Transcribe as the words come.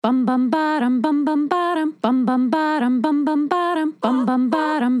bum bum bottom bum bum bottom bum bum bottom bum bum bottom bum bum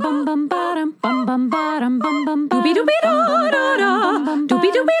bottom bum bum bottom bum bum bottom bum bum doobie doobie da da da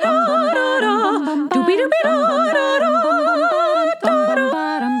doobie doobie da da da doobie doobie da da da bum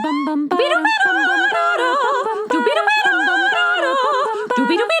bottom bum bum doobie doobie da da da doobie doobie da da da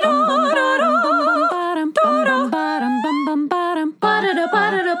doobie doobie da da da bum bottom bottom bum bum bottom ba da da ba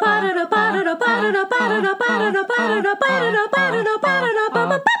da da ba da da ba da da ba da da ba da da ba da da ba da da ba da da ba da da ba da da ba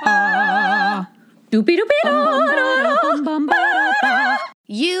ba ba doopy doopy da bum bum ba da.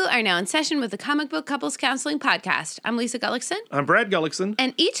 You are now in session with the Comic Book Couples Counseling Podcast. I'm Lisa Gullickson. I'm Brad Gullickson.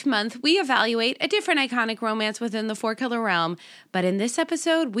 And each month we evaluate a different iconic romance within the Four Color realm. But in this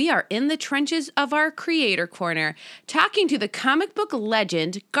episode, we are in the trenches of our creator corner, talking to the comic book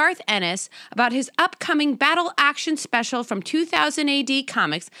legend Garth Ennis about his upcoming battle action special from 2000 AD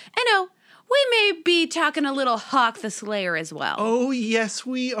Comics. And oh, we may be talking a little Hawk the Slayer as well. Oh, yes,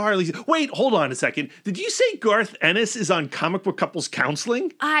 we are, Lisa. Wait, hold on a second. Did you say Garth Ennis is on Comic Book Couples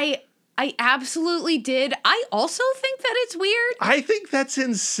Counseling? I absolutely did. I also think that it's weird. I think that's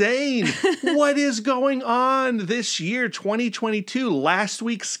insane. What is going on this year, 2022? Last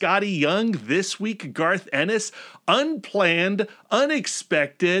week, Scotty Young. This week, Garth Ennis. Unplanned,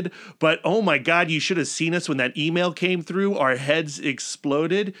 unexpected, but oh my God, you should have seen us when that email came through. Our heads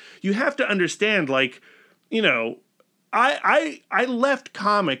exploded. You have to understand, like, you know, I left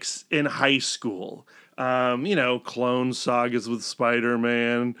comics in high school. Clone sagas with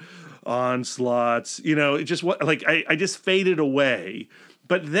Spider-Man, onslaughts, it just like I just faded away.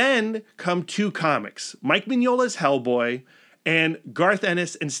 But then come two comics, Mike Mignola's Hellboy and Garth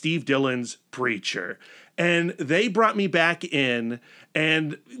Ennis and Steve Dillon's Preacher. And they brought me back in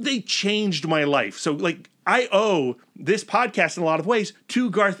and they changed my life. So like I owe this podcast in a lot of ways to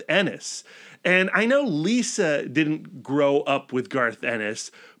Garth Ennis. And I know Lisa didn't grow up with Garth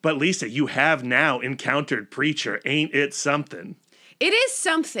Ennis, but Lisa, you have now encountered Preacher. Ain't it something? It is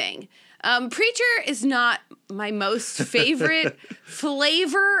something. Preacher is not my most favorite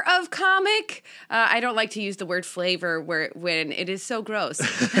flavor of comic. I don't like to use the word flavor when it is so gross.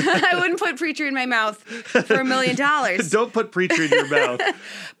 I wouldn't put Preacher in my mouth for $1 million. Don't put Preacher in your mouth.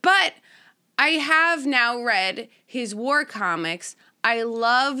 But I have now read his war comics. I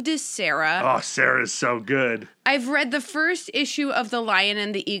loved Sarah. Oh, Sarah's so good. I've read the first issue of The Lion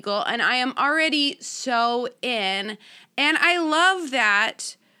and the Eagle, and I am already so in. And I love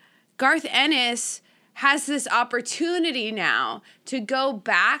that Garth Ennis has this opportunity now to go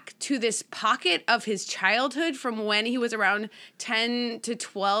back to this pocket of his childhood from when he was around 10 to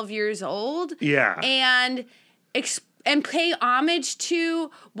 12 years old. Yeah. And pay homage to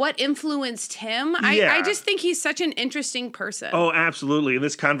what influenced him. Yeah. I just think he's such an interesting person. Oh, absolutely. In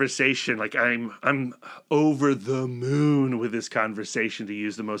this conversation, like I'm over the moon with this conversation, to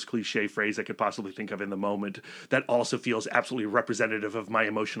use the most cliche phrase I could possibly think of in the moment that also feels absolutely representative of my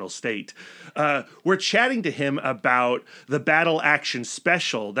emotional state. We're chatting to him about the Battle Action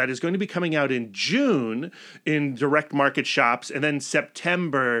Special that is going to be coming out in June in direct market shops and then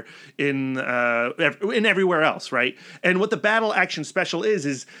September in everywhere else, right? And what the Battle Action Special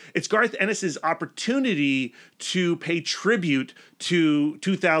is it's Garth Ennis's opportunity to pay tribute to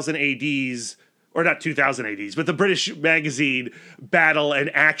 2000 AD's, or not 2000 AD's, but the British magazine Battle and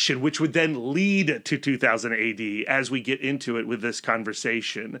Action, which would then lead to 2000 AD as we get into it with this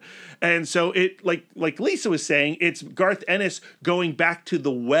conversation. And so it, like Lisa was saying, it's Garth Ennis going back to the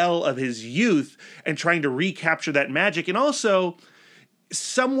well of his youth and trying to recapture that magic. And also,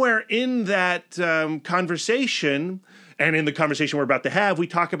 somewhere in that conversation, and in the conversation we're about to have, we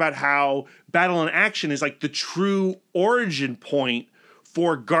talk about how Battle and Action is like the true origin point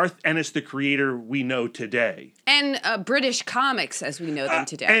for Garth Ennis, the creator we know today. And British comics as we know them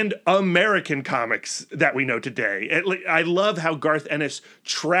today. And American comics that we know today. I love how Garth Ennis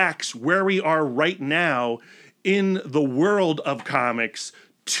tracks where we are right now in the world of comics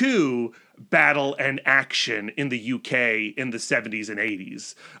to Battle and Action in the UK in the 70s and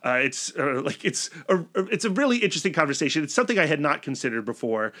 80s. It's a really interesting conversation. It's something I had not considered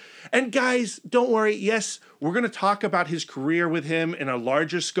before. And guys, don't worry. Yes, we're going to talk about his career with him in a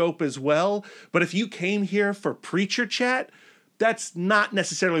larger scope as well. But if you came here for Preacher Chat, that's not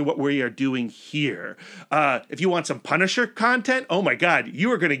necessarily what we are doing here. If you want some Punisher content, oh my God,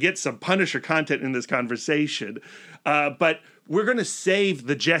 you are going to get some Punisher content in this conversation. But we're going to save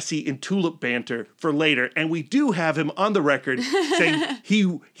the Jesse and Tulip banter for later. And we do have him on the record saying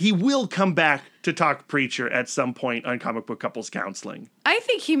he will come back to talk Preacher at some point on Comic Book Couples Counseling. I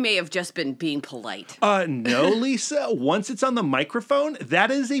think he may have just been being polite. No, Lisa. Once it's on the microphone,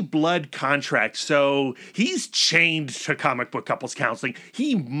 that is a blood contract. So he's chained to Comic Book Couples Counseling.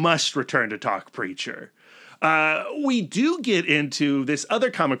 He must return to talk Preacher. We do get into this other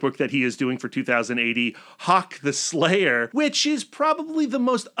comic book that he is doing for 2080, Hawk the Slayer, which is probably the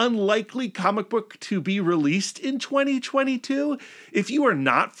most unlikely comic book to be released in 2022. If you are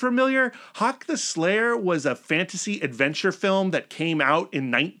not familiar, Hawk the Slayer was a fantasy adventure film that came out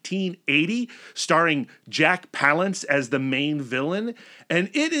in 1980, starring Jack Palance as the main villain. And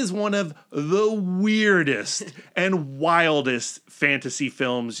it is one of the weirdest and wildest fantasy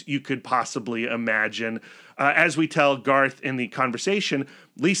films you could possibly imagine. As we tell Garth in the conversation,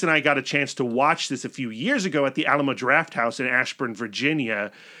 Lisa and I got a chance to watch this a few years ago at the Alamo Drafthouse in Ashburn,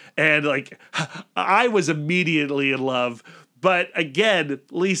 Virginia. And I was immediately in love. But again,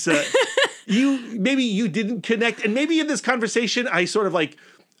 Lisa, maybe you didn't connect. And maybe in this conversation, I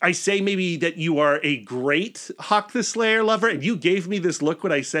say maybe that you are a great Hawk the Slayer lover, and you gave me this look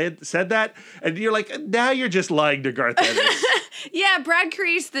when I said that, and you're like, now you're just lying to Garth Ennis. Yeah, Brad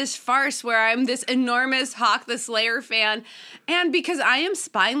creates this farce where I'm this enormous Hawk the Slayer fan, and because I am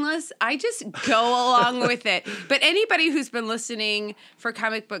spineless, I just go along with it. But anybody who's been listening for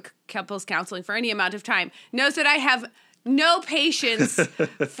Comic Book Couples Counseling for any amount of time knows that I have no patience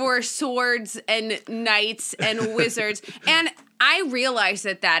for swords and knights and wizards. And I realize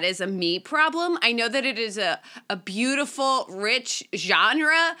that is a me problem. I know that it is a beautiful, rich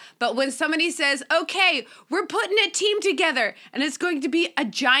genre. But when somebody says, okay, we're putting a team together and it's going to be a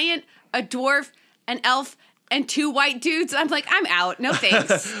giant, a dwarf, an elf, and 2 white dudes, I'm like, I'm out. No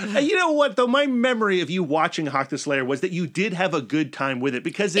thanks. You know what, though? My memory of you watching Hawk the Slayer was that you did have a good time with it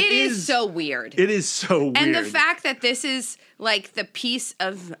because it is so weird. It is so weird. And the fact that this is like the piece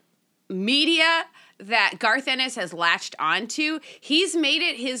of media that Garth Ennis has latched onto, he's made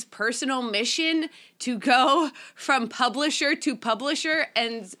it his personal mission to go from publisher to publisher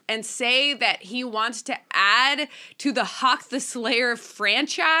and say that he wants to add to the Hawk the Slayer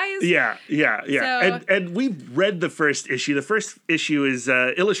franchise. Yeah. So, and we've read the first issue. The first issue is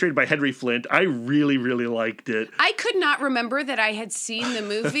illustrated by Henry Flint. I really, really liked it. I could not remember that I had seen the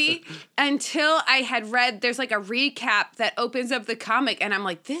movie until I had read, there's like a recap that opens up the comic, and I'm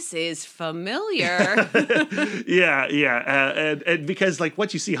like, this is familiar. Yeah. And because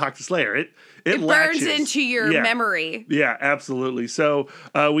once you see Hawk the Slayer, it burns into your memory. Yeah, absolutely. So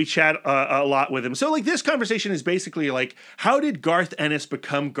we chat a lot with him. So this conversation is basically how did Garth Ennis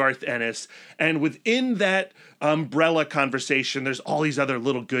become Garth Ennis? And within that umbrella conversation, there's all these other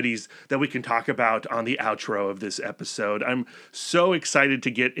little goodies that we can talk about on the outro of this episode. I'm so excited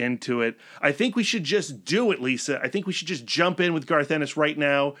to get into it. I think we should just do it, Lisa. I think we should just jump in with Garth Ennis right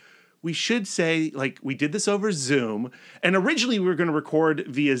now. We should say, we did this over Zoom, and originally we were going to record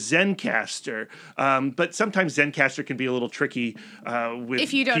via Zencastr, but sometimes Zencastr can be a little tricky with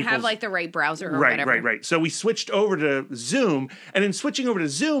if you don't have the right browser or whatever. Right. So we switched over to Zoom, and in switching over to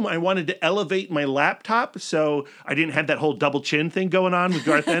Zoom, I wanted to elevate my laptop so I didn't have that whole double chin thing going on with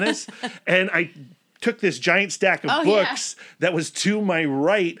Garth Ennis, and I took this giant stack of books that was to my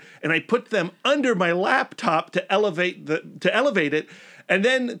right, and I put them under my laptop to elevate it. And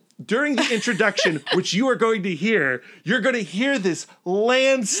then during the introduction, which you are going to hear, you're going to hear this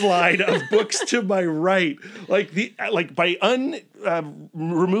landslide of books to my right. By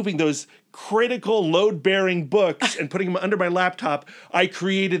removing those critical load-bearing books and putting them under my laptop, I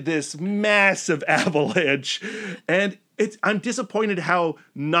created this massive avalanche. And I'm disappointed how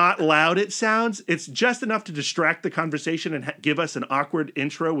not loud it sounds. It's just enough to distract the conversation and give us an awkward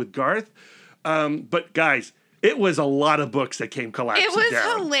intro with Garth. But guys, it was a lot of books that came collapsing down. It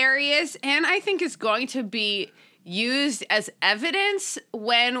was hilarious, and I think it's going to be used as evidence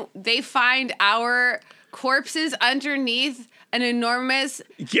when they find our corpses underneath an enormous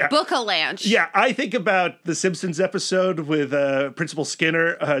book-a-lanche. Yeah, I think about the Simpsons episode with Principal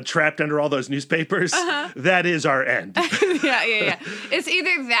Skinner trapped under all those newspapers. That is our end. Yeah. It's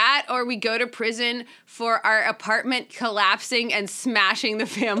either that or we go to prison for our apartment collapsing and smashing the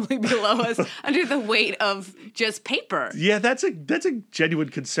family below us under the weight of just paper. Yeah, that's a genuine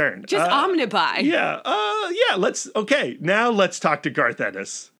concern. Just omnibuy. Now let's talk to Garth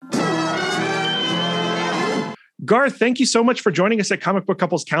Ennis. Garth, thank you so much for joining us at Comic Book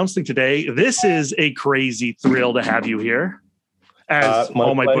Couples Counseling today. This is a crazy thrill to have you here. as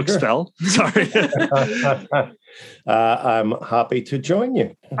all my books fell. Sorry. I'm happy to join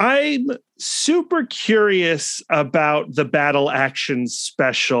you. I'm super curious about the Battle Action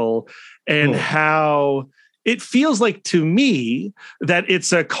special and how it feels like to me that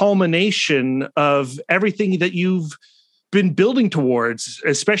it's a culmination of everything that you've been building towards,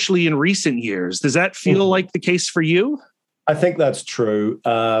 especially in recent years. Does that feel like the case for you? I think that's true.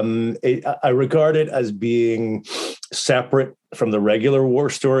 I regard it as being separate from the regular war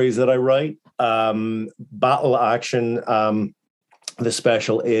stories that I write. Battle Action, the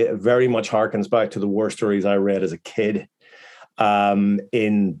special, it very much harkens back to the war stories I read as a kid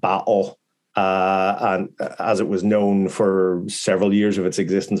in battle. And as it was known for several years of its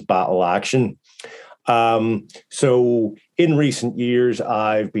existence, Battle Action. So in recent years,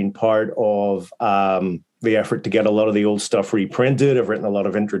 I've been part of the effort to get a lot of the old stuff reprinted. I've written a lot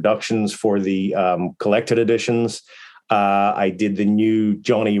of introductions for the collected editions. I did the new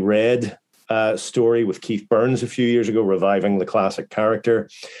Johnny Red story with Keith Burns a few years ago, reviving the classic character.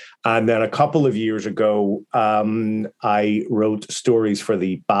 And then a couple of years ago, I wrote stories for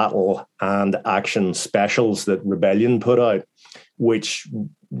the Battle and Action specials that Rebellion put out, which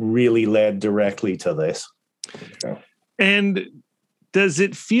really led directly to this. And does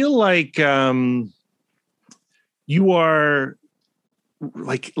it feel like you are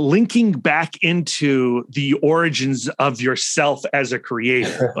like linking back into the origins of yourself as a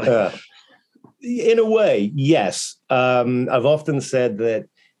creator? In a way, yes. I've often said that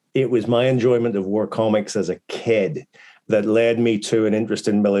it was my enjoyment of war comics as a kid that led me to an interest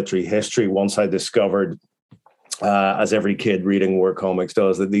in military history once I discovered, as every kid reading war comics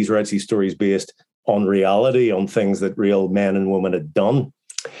does, that these were actually stories based on reality, on things that real men and women had done.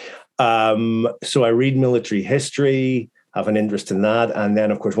 So I read military history, have an interest in that. And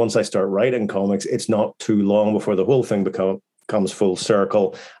then, of course, once I start writing comics, it's not too long before the whole thing comes full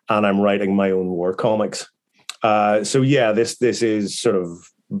circle and I'm writing my own war comics. So yeah, this is sort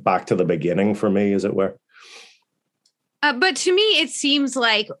of back to the beginning for me, as it were. But to me, it seems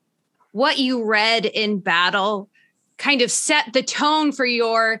like what you read in Battle kind of set the tone for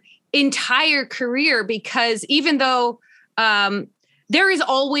your entire career, because even though there is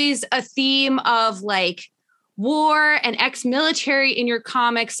always a theme of like war and ex-military in your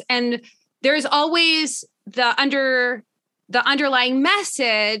comics, and there's always the underlying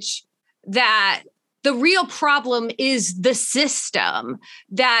message that the real problem is the system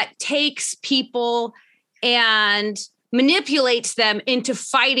that takes people and manipulates them into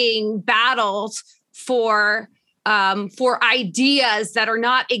fighting battles for ideas that are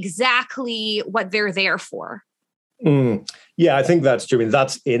not exactly what they're there for. Yeah, I think that's true. I mean,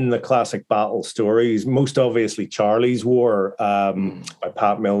 that's in the classic battle stories. Most obviously, Charlie's War by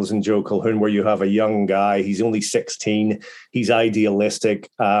Pat Mills and Joe Colquhoun, where you have a young guy. He's only 16. He's idealistic,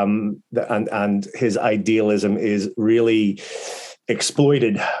 and his idealism is really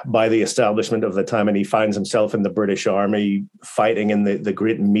exploited by the establishment of the time, and he finds himself in the British Army fighting in the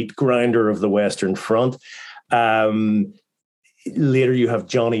great meat grinder of the Western Front. Later, you have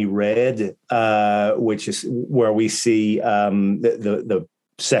Johnny Red, which is where we see the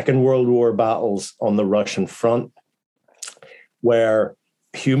Second World War battles on the Russian front, where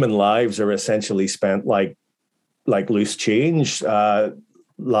human lives are essentially spent like loose change.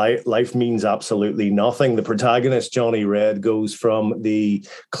 Life means absolutely nothing. The protagonist, Johnny Red, goes from the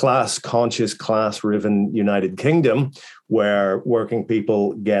class-conscious, class-riven United Kingdom, where working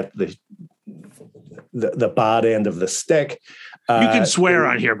people get the bad end of the stick. You can swear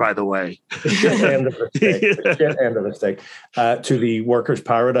on here, by the way. End of the stick. To the workers'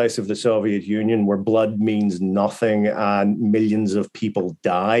 paradise of the Soviet Union, where blood means nothing and millions of people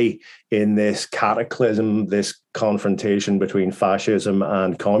die in this cataclysm, this confrontation between fascism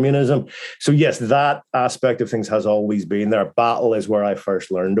and communism. So yes, that aspect of things has always been there. Battle is where I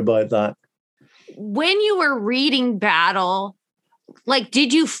first learned about that. When you were reading Battle, like,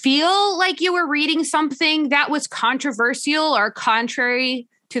 did you feel like you were reading something that was controversial or contrary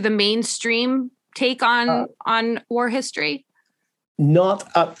to the mainstream take on war history? Not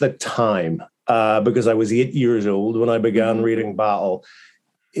at the time, because I was 8 years old when I began reading Battle.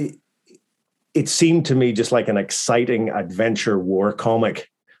 It seemed to me just like an exciting adventure war comic.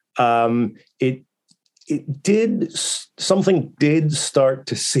 Something did start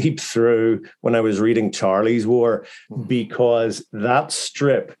to seep through when I was reading Charlie's War, because that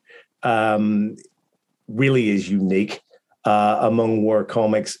strip really is unique among war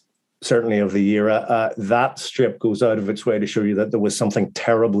comics, certainly of the era. That strip goes out of its way to show you that there was something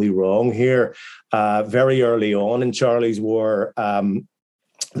terribly wrong here. Very early on in Charlie's War,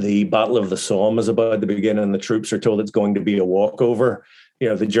 the Battle of the Somme is about to begin, and the troops are told it's going to be a walkover.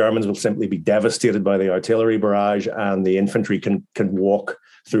 The Germans will simply be devastated by the artillery barrage, and the infantry can walk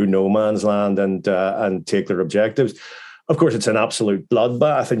through no man's land and take their objectives. Of course, it's an absolute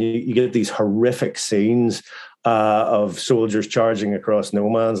bloodbath, and you get these horrific scenes of soldiers charging across no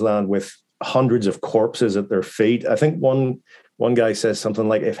man's land with hundreds of corpses at their feet. I think one guy says something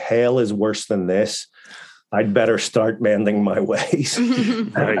like, "If hell is worse than this, I'd better start mending my ways."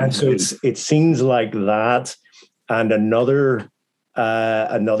 And so it scenes like that, and another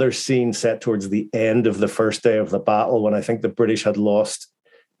scene set towards the end of the first day of the battle, when I think the British had lost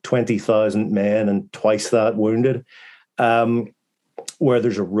 20,000 men and twice that wounded, where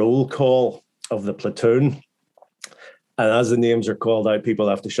there's a roll call of the platoon. And as the names are called out, people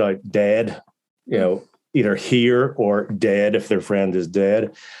have to shout "dead," either "here" or "dead" if their friend is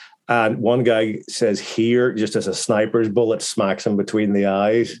dead. And one guy says "here" just as a sniper's bullet smacks him between the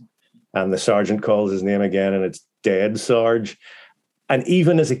eyes. And the sergeant calls his name again, and it's "dead, Sarge." And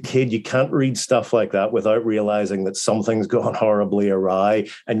even as a kid, you can't read stuff like that without realizing that something's gone horribly awry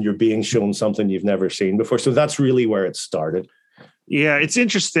and you're being shown something you've never seen before. So that's really where it started. Yeah, it's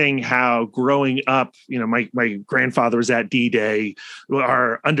interesting how growing up, my grandfather was at D-Day.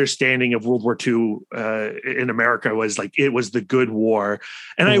 Our understanding of World War II in America was like it was the good war.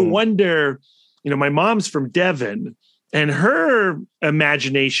 And I wonder, my mom's from Devon, and her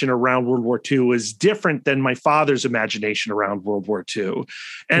imagination around World War II was different than my father's imagination around World War II.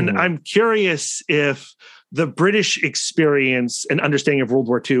 And I'm curious if the British experience and understanding of World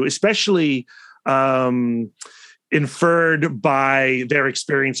War II, especially inferred by their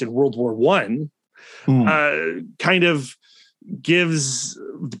experience in World War I, kind of gives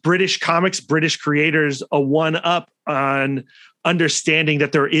British comics, British creators a one-up on understanding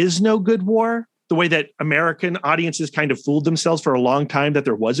that there is no good war, the way that American audiences kind of fooled themselves for a long time that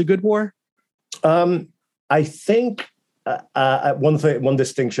there was a good war? I think one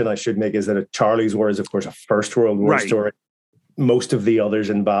distinction I should make is that Charlie's War is, of course, a First World War story. Most of the others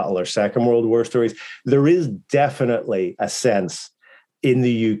in battle are Second World War stories. There is definitely a sense in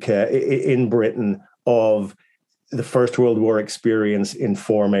the UK, in Britain, of the First World War experience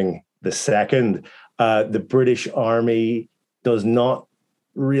informing the Second. The British Army does not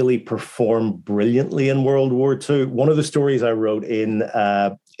really perform brilliantly in World War II. One of the stories I wrote in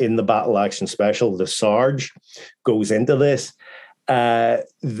the Battle Action Special, The Sarge, goes into this. The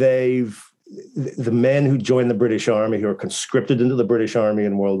men who join the British Army, who are conscripted into the British Army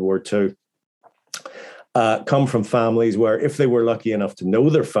in World War II, come from families where, if they were lucky enough to know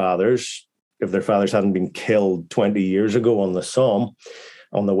their fathers, if their fathers hadn't been killed 20 years ago on the Somme,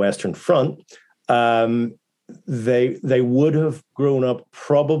 on the Western Front, they would have grown up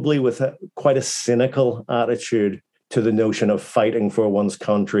probably with quite a cynical attitude to the notion of fighting for one's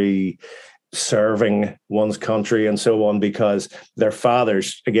country, serving one's country, and so on, because their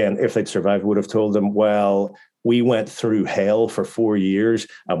fathers, again, if they'd survived, would have told them, well, we went through hell for 4 years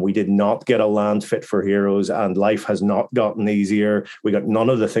and we did not get a land fit for heroes, and life has not gotten easier. We got none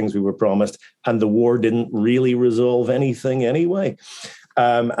of the things we were promised, and the war didn't really resolve anything anyway.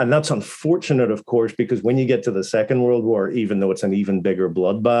 And that's unfortunate, of course, because when you get to the Second World War, even though it's an even bigger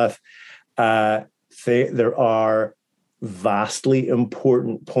bloodbath, there are vastly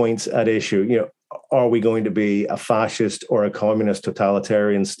important points at issue. Are we going to be a fascist or a communist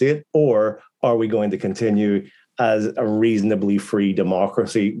totalitarian state, or are we going to continue as a reasonably free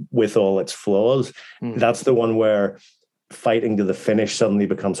democracy with all its flaws? That's the one where fighting to the finish suddenly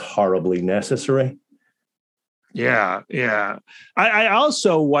becomes horribly necessary. Yeah. I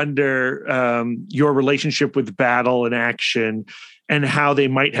also wonder your relationship with battle and action and how they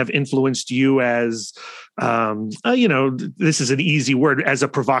might have influenced you as, this is an easy word, as a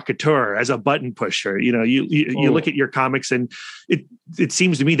provocateur, as a button pusher. You look at your comics, and it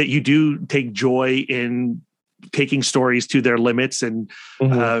seems to me that you do take joy in taking stories to their limits and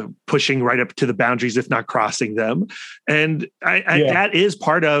pushing right up to the boundaries, if not crossing them. And that is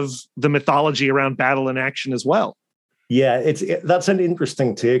part of the mythology around battle and action as well. Yeah, that's an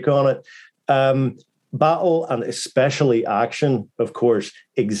interesting take on it. Battle, and especially action, of course,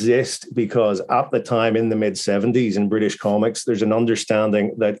 exist because at the time in the mid-70s in British comics, there's an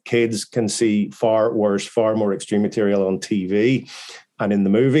understanding that kids can see far worse, far more extreme material on TV. And in the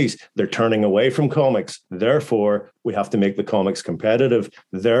movies, they're turning away from comics. Therefore, we have to make the comics competitive.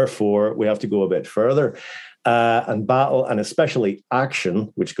 Therefore, we have to go a bit further. And battle, and especially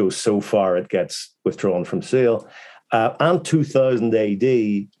action, which goes so far it gets withdrawn from sale, and 2000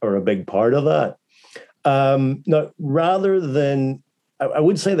 AD are a big part of that. Now, I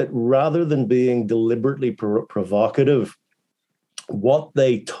would say that rather than being deliberately provocative what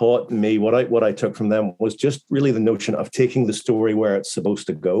they taught me, what I took from them was just really the notion of taking the story where it's supposed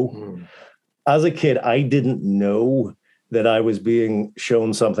to go. As a kid, I didn't know that I was being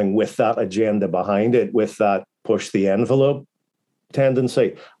shown something with that agenda behind it, with that push the envelope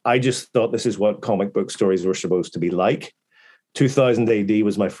tendency. I just thought this is what comic book stories were supposed to be like. 2000 AD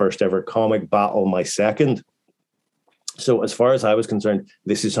was my first ever comic, Battle my second. So as far as I was concerned,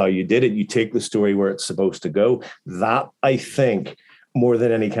 this is how you did it. You take the story where it's supposed to go. That, I think, more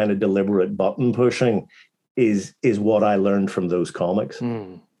than any kind of deliberate button pushing, is what I learned from those comics.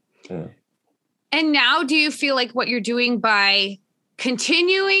 Yeah. And now do you feel like what you're doing by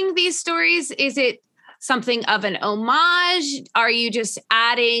continuing these stories, is it something of an homage? Are you just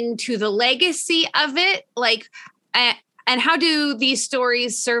adding to the legacy of it? Like, and how do these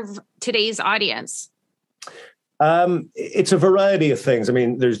stories serve today's audience? It's a variety of things. I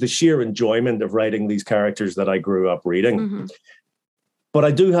mean, there's the sheer enjoyment of writing these characters that I grew up reading. But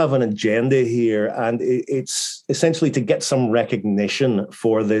I do have an agenda here, and it's essentially to get some recognition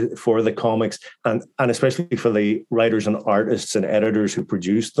for the comics, and especially for the writers and artists and editors who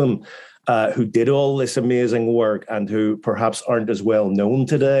produced them, who did all this amazing work and who perhaps aren't as well known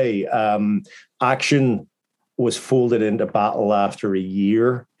today. Action was folded into Battle after a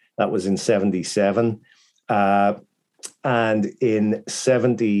year. That was in 1977. And in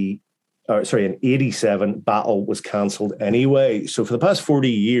 1987, Battle was cancelled anyway. So for the past 40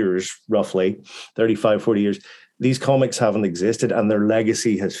 years, roughly 35, 40 years, these comics haven't existed and their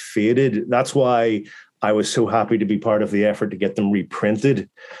legacy has faded. That's why I was so happy to be part of the effort to get them reprinted,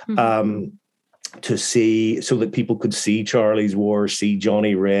 to see, so that people could see Charlie's War, see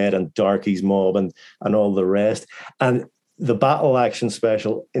Johnny Red and Darky's Mob and all the rest. And the Battle Action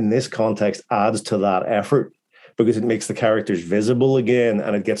Special in this context adds to that effort, because it makes the characters visible again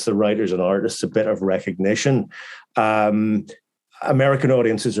and it gets the writers and artists a bit of recognition. American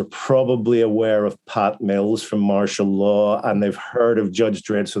audiences are probably aware of Pat Mills from Martial Law, and they've heard of Judge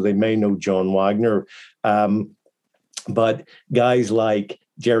Dredd, so they may know John Wagner. But guys like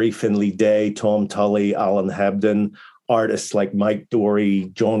Jerry Finley Day, Tom Tully, Alan Hebden, artists like Mike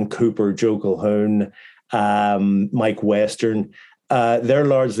Dory, John Cooper, Joe Calhoun, Mike Western, they're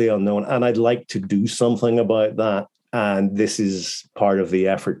largely unknown, and I'd like to do something about that. And this is part of the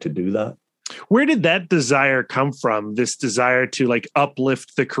effort to do that. Where did that desire come from? This desire to like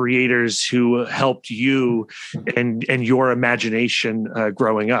uplift the creators who helped you and your imagination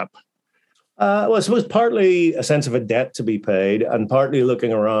growing up? Well, I suppose partly a sense of a debt to be paid, and partly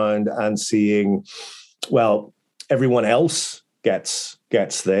looking around and seeing, well, everyone else gets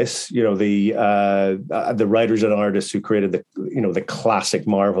this. You know, the writers and artists who created the classic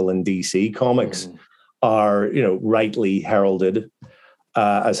Marvel and DC comics are, rightly heralded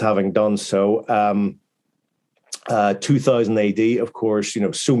as having done so. 2000 AD, of course,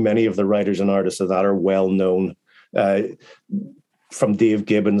 so many of the writers and artists of that are well known, from Dave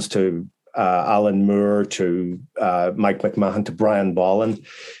Gibbons to Alan Moore to Mike McMahon to Brian Bolland.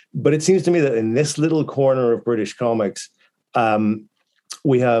 But it seems to me that in this little corner of British comics,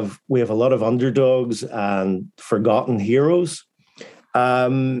 we have a lot of underdogs and forgotten heroes.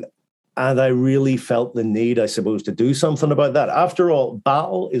 And I really felt the need, I suppose, to do something about that. After all,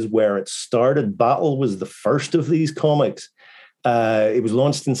 Battle is where it started. Battle was the first of these comics. It was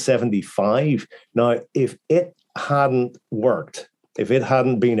launched in 1975. Now, if it hadn't worked, if it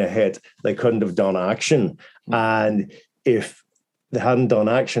hadn't been a hit, they couldn't have done Action. And if they hadn't done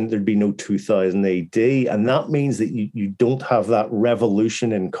Action, there'd be no 2000 AD. And that means that you don't have that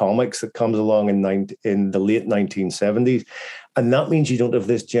revolution in comics that comes along in the late 1970s. And that means you don't have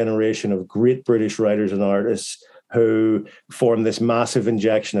this generation of great British writers and artists who form this massive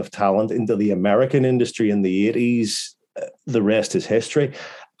injection of talent into the American industry in the 80s. The rest is history.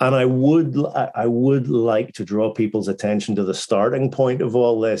 And I would like to draw people's attention to the starting point of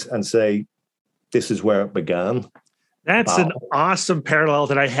all this and say, this is where it began. That's an awesome parallel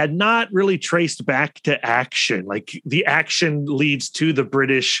that I had not really traced back to Action. Like the Action leads to the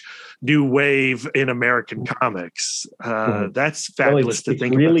British new wave in American comics. That's fabulous to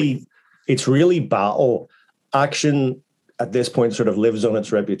think about. It's really Battle. Action at this point sort of lives on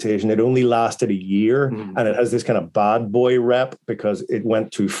its reputation. It only lasted a year, and it has this kind of bad boy rep because it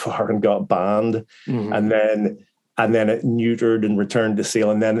went too far and got banned, and then it neutered and returned to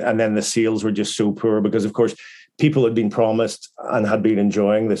sale, and then the sales were just so poor because, of course, people had been promised and had been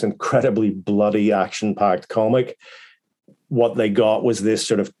enjoying this incredibly bloody, action-packed comic. What they got was this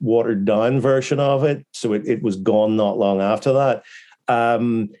sort of watered-down version of it, so it was gone not long after that.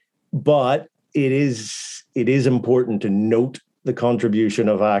 But it is important to note the contribution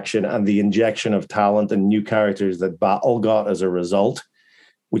of action and the injection of talent and new characters that Battle got as a result,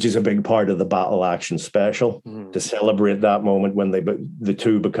 which is a big part of the Battle Action special, to celebrate that moment when the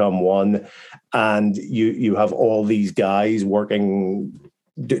two become one, and you have all these guys working,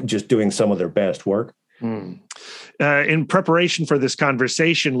 just doing some of their best work. In preparation for this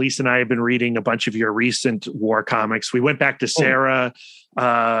conversation, Lisa and I have been reading a bunch of your recent war comics. We went back to Sarah,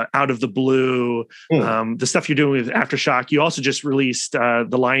 Out of the Blue, the stuff you're doing with Aftershock. You also just released The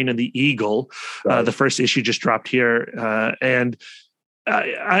Lion and the Eagle. Right. The first issue just dropped here. And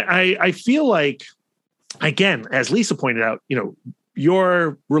I feel like, again, as Lisa pointed out,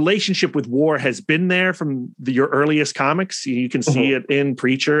 your relationship with war has been there from your earliest comics. You can see it in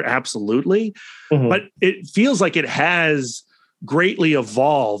Preacher, absolutely. But it feels like it has greatly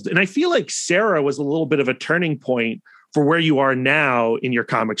evolved. And I feel like Sarah was a little bit of a turning point for where you are now in your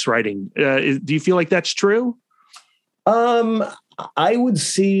comics writing. Do you feel like that's true? I would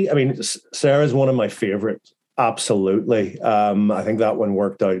see, Sarah's one of my favorites. Absolutely. I think that one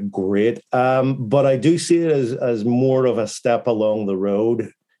worked out great. But I do see it as more of a step along the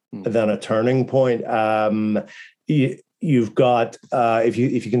road than a turning point. You've got, if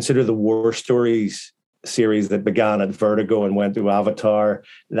you consider the War Stories series that began at Vertigo and went to Avatar,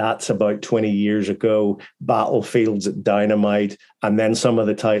 that's about 20 years ago. Battlefields at Dynamite, and then some of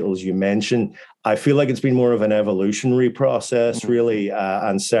the titles you mentioned. I feel like it's been more of an evolutionary process, really,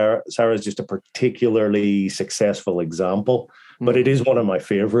 and Sarah's just a particularly successful example, but it is one of my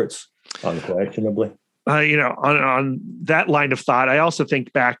favorites, unquestionably. On that line of thought, I also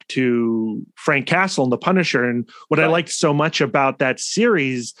think back to Frank Castle and The Punisher, and what I liked so much about that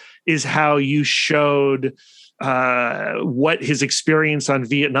series is how you showed what his experience on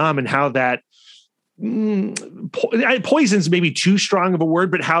Vietnam and how that poison's maybe too strong of a word,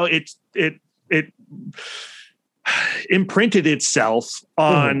 but how it imprinted itself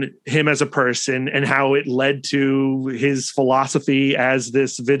on him as a person and how it led to his philosophy as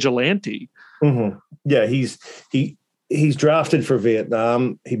this vigilante. Yeah, he's drafted for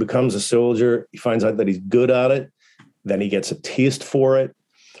Vietnam. He becomes a soldier. He finds out that he's good at it. Then he gets a taste for it.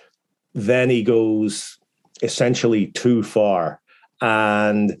 Then he goes essentially too far.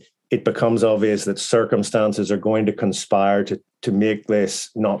 And it becomes obvious that circumstances are going to conspire to make this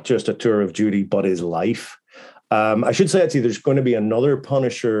not just a tour of duty, but his life. I should say, there's going to be another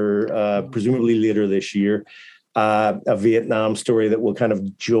Punisher, presumably later this year, a Vietnam story that will kind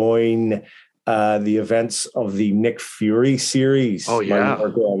of join the events of the Nick Fury series. Oh, yeah.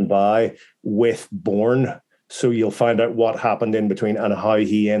 Gone by with Bourne. So you'll find out what happened in between and how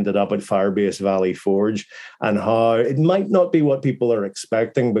he ended up at Firebase Valley Forge, and how it might not be what people are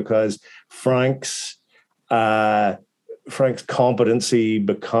expecting, because Frank's competency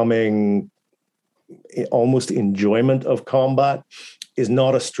becoming almost enjoyment of combat is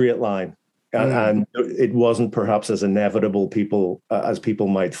not a straight line. And it wasn't perhaps as inevitable as people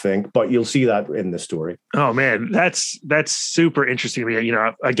might think, but you'll see that in the story. Oh man, that's super interesting to me.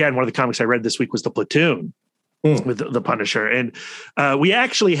 Again, one of the comics I read this week was The Platoon with the Punisher, and we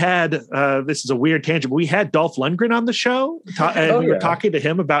actually had this is a weird tangent, but we had Dolph Lundgren on the show, and we were talking to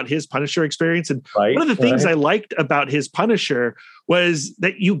him about his Punisher experience. And one of the things I liked about his Punisher was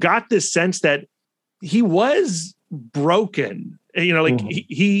that you got this sense that he was broken.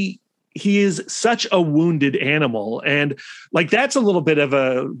 He is such a wounded animal. And like, that's a little bit of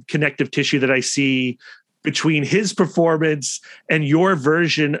a connective tissue that I see between his performance and your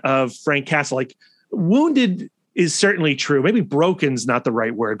version of Frank Castle. Like, wounded is certainly true. Maybe broken's not the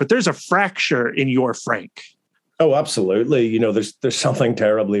right word, but there's a fracture in your Frank. Oh, absolutely. There's something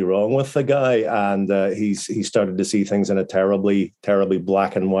terribly wrong with the guy, and he's started to see things in a terribly, terribly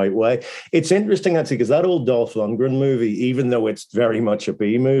black and white way. It's interesting, actually, because that old Dolph Lundgren movie, even though it's very much a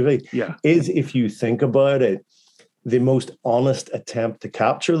B movie, is, if you think about it, the most honest attempt to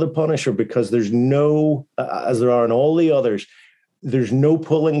capture the Punisher, because there's no, as there are in all the others, there's no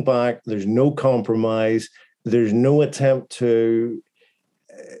pulling back, there's no compromise, there's no attempt to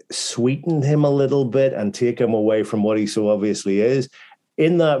sweeten him a little bit and take him away from what he so obviously is.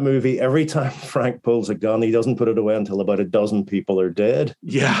 In that movie, every time Frank pulls a gun, he doesn't put it away until about a dozen people are dead.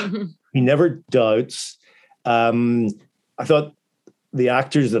 Yeah. He never doubts. I thought the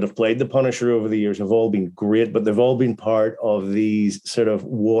actors that have played the Punisher over the years have all been great, but they've all been part of these sort of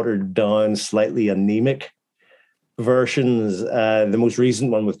watered down, slightly anemic versions. The most recent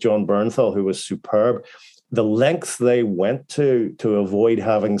one with John Bernthal, who was superb. The lengths they went to avoid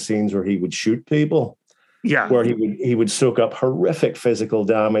having scenes where he would shoot people, where he would soak up horrific physical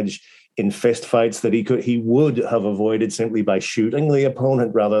damage in fist fights that he would have avoided simply by shooting the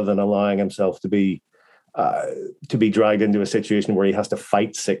opponent rather than allowing himself to be to be dragged into a situation where he has to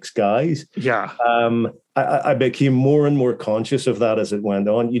fight 6 guys. Yeah. I became more and more conscious of that as it went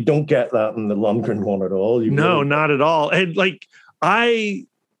on. You don't get that in the Lundgren one at all. No, not at all. And like, I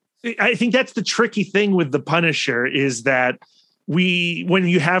think that's the tricky thing with the Punisher is that when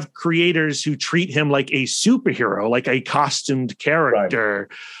you have creators who treat him like a superhero, like a costumed character,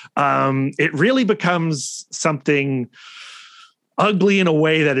 it really becomes something ugly in a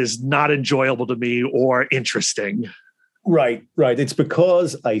way that is not enjoyable to me or interesting. Right. It's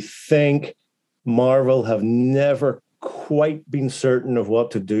because I think Marvel have never quite been certain of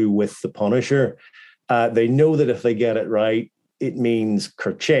what to do with the Punisher. They know that if they get it right, it means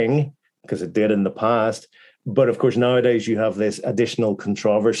kerching, because it did in the past. But of course, nowadays you have this additional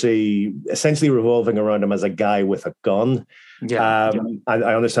controversy essentially revolving around him as a guy with a gun. I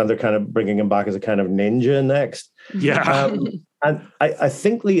understand they're kind of bringing him back as a kind of ninja next. And I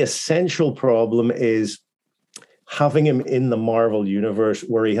think the essential problem is having him in the Marvel universe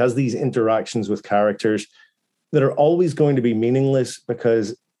where he has these interactions with characters that are always going to be meaningless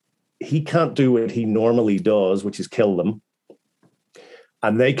because he can't do what he normally does, which is kill them.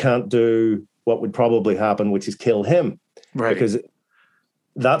 And they can't do what would probably happen, which is kill him. Right. Because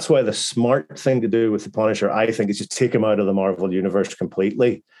that's why the smart thing to do with the Punisher, I think, is just take him out of the Marvel universe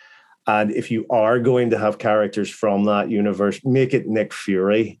completely. And if you are going to have characters from that universe, make it Nick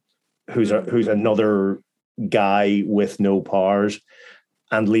Fury, who's another guy with no powers,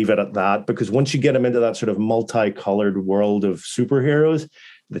 and leave it at that. Because once you get him into that sort of multicolored world of superheroes,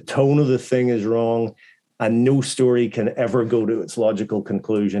 the tone of the thing is wrong, and no story can ever go to its logical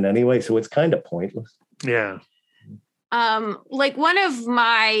conclusion anyway. So it's kind of pointless. Yeah. Like one of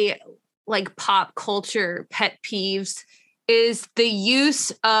my like pop culture pet peeves is the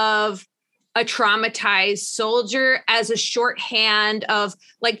use of a traumatized soldier as a shorthand of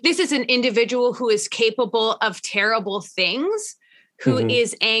like, this is an individual who is capable of terrible things, who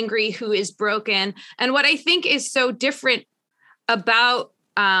is angry, who is broken. And what I think is so different about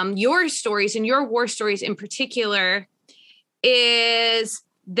your stories and your war stories in particular is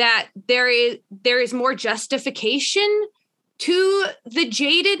that there is more justification to the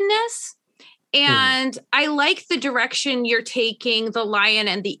jadedness. And I like the direction you're taking The Lion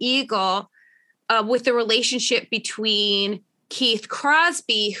and the Eagle with the relationship between Keith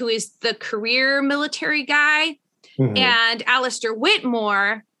Crosby, who is the career military guy, and Alistair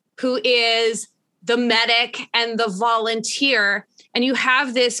Whitmore, who is the medic and the volunteer. And you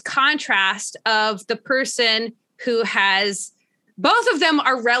have this contrast of the person who has, both of them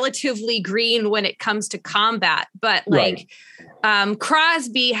are relatively green when it comes to combat, but like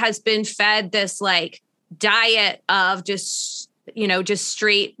Crosby has been fed this like diet of just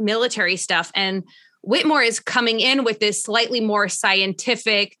straight military stuff. And Whitmore is coming in with this slightly more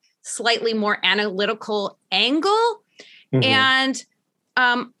scientific, slightly more analytical angle. And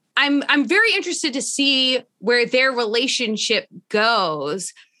I'm very interested to see where their relationship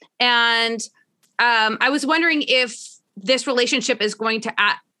goes. And I was wondering if this relationship is going to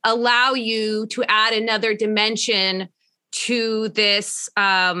allow you to add another dimension to this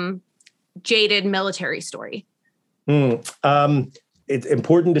jaded military story. It's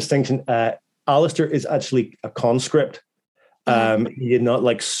important distinction. Alistair is actually a conscript. He did not,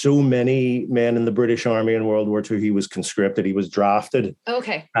 like so many men in the British Army in World War II, he was conscripted, he was drafted.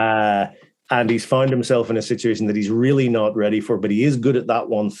 Okay. And he's found himself in a situation that he's really not ready for, but he is good at that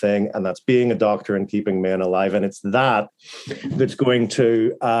one thing, and that's being a doctor and keeping men alive. And it's that's going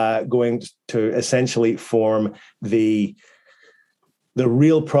to essentially form the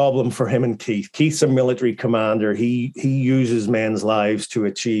real problem for him and Keith. Keith's a military commander. He uses men's lives to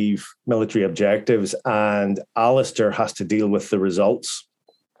achieve military objectives, and Alistair has to deal with the results.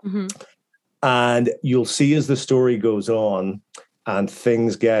 And you'll see as the story goes on and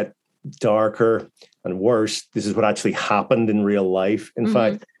things get darker and worse, this is what actually happened in real life. In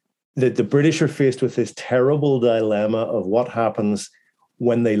fact, the British are faced with this terrible dilemma of what happens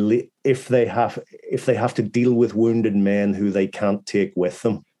when if they have to deal with wounded men who they can't take with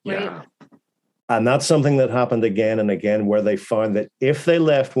them. Yeah. And that's something that happened again and again, where they found that if they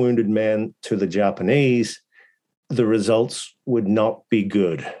left wounded men to the Japanese, the results would not be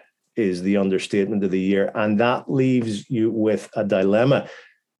good, is the understatement of the year. And that leaves you with a dilemma.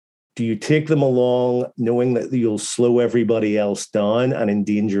 Do you take them along knowing that you'll slow everybody else down and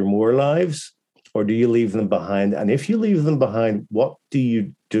endanger more lives? Or do you leave them behind? And if you leave them behind, what do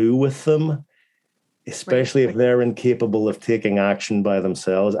you do with them? Especially if they're incapable of taking action by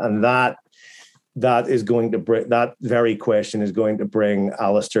themselves. And that is going to bring, that very question is going to bring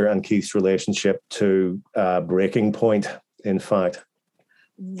Alistair and Keith's relationship to breaking point, in fact.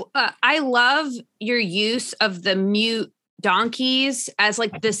 I love your use of the mute donkeys as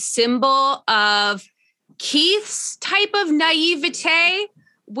like the symbol of Keith's type of naivete,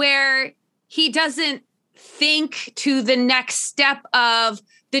 where he doesn't think to the next step of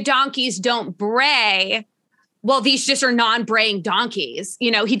the donkeys don't bray. Well, these just are non-braying donkeys.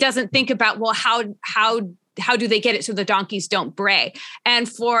 You know, he doesn't think about, well, how do they get it so the donkeys don't bray? And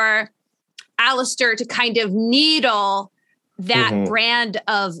for Alistair to kind of needle that brand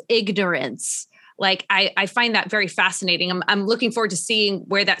of ignorance, like I find that very fascinating. I'm looking forward to seeing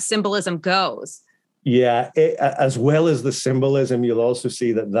where that symbolism goes. Yeah, as well as the symbolism, you'll also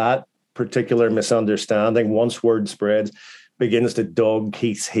see that particular misunderstanding, once word spreads, begins to dog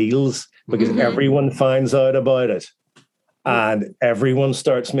Keith's heels because everyone finds out about it and everyone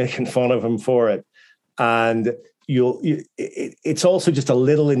starts making fun of him for it. And it's also just a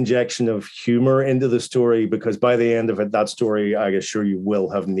little injection of humor into the story, because by the end of it, that story, I assure you, will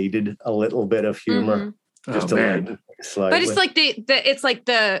have needed a little bit of humor. Just slightly. But it's like it's like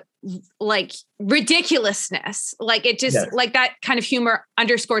the ridiculousness. Like it just like that kind of humor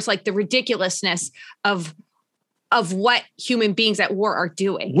underscores like the ridiculousness of what human beings at war are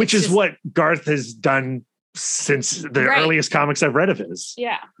doing. Which is what Garth has done since the earliest comics I've read of his.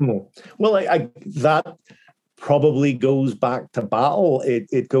 Yeah. Well, I that probably goes back to battle.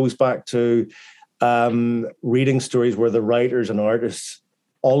 It goes back to reading stories where the writers and artists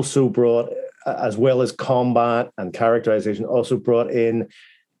also brought, as well as combat and characterization, also brought in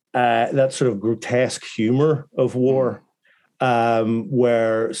that sort of grotesque humor of war,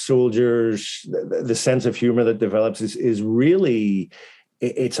 where soldiers, the sense of humor that develops is really,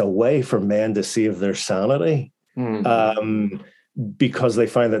 it's a way for men to save their sanity, because they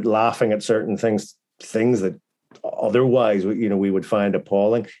find that laughing at certain things that otherwise, we would find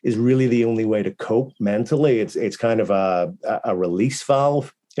appalling, is really the only way to cope mentally. It's kind of a release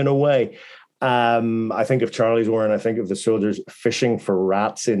valve in a way. I think of Charlie's War, and I think of the soldiers fishing for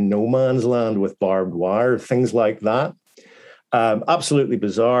rats in no man's land with barbed wire, things like that. Absolutely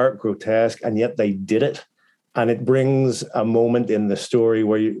bizarre, grotesque, and yet they did it. And it brings a moment in the story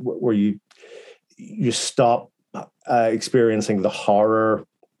where you stop experiencing the horror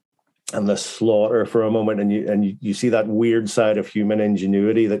and the slaughter for a moment, and you see that weird side of human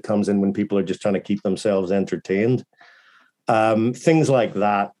ingenuity that comes in when people are just trying to keep themselves entertained. Things like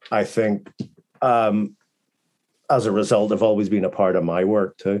that, I think, as a result, have always been a part of my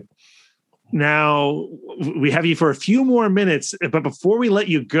work too. Now, we have you for a few more minutes, but before we let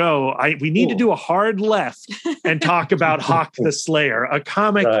you go, we need to do a hard left and talk about Hawk the Slayer, a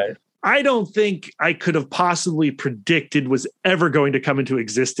comic I don't think I could have possibly predicted was ever going to come into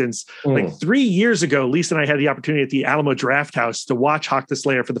existence. Like 3 years ago, Lisa and I had the opportunity at the Alamo Drafthouse to watch Hawk the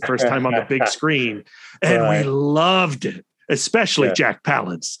Slayer for the first time on the big screen, and we loved it, especially Jack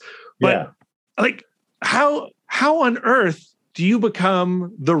Palance. But like, how on earth do you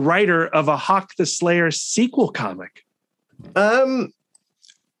become the writer of a Hawk the Slayer sequel comic? I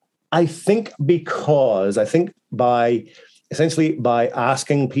think by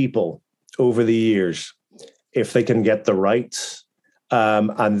asking people over the years if they can get the rights,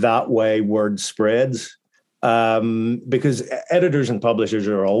 and that way word spreads. Because editors and publishers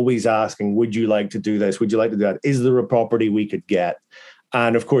are always asking, would you like to do this? Would you like to do that? Is there a property we could get?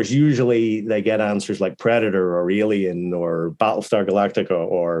 And of course, usually they get answers like Predator or Alien or Battlestar Galactica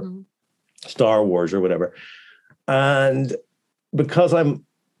or Star Wars or whatever. And because I'm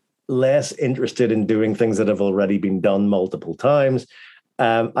less interested in doing things that have already been done multiple times,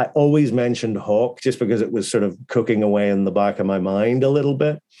 I always mentioned Hawk just because it was sort of cooking away in the back of my mind a little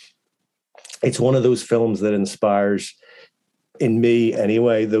bit. It's one of those films that inspires, in me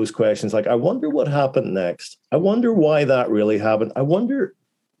anyway, those questions like, I wonder what happened next. I wonder why that really happened. I wonder,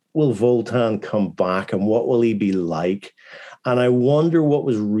 will Voltan come back and what will he be like? And I wonder what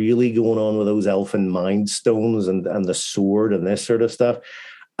was really going on with those elfin mind stones and the sword and this sort of stuff.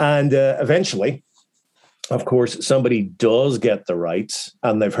 And eventually, of course, somebody does get the rights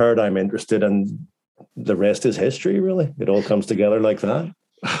and they've heard I'm interested, and the rest is history, really. It all comes together like that.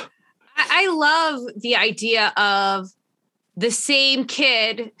 I love the idea of the same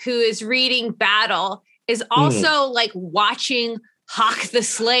kid who is reading Battle is also like watching Hawk the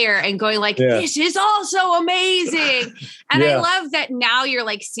Slayer and going like, this is also amazing. And I love that now you're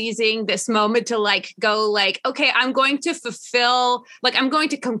like seizing this moment to like go like, okay, I'm going to fulfill, like I'm going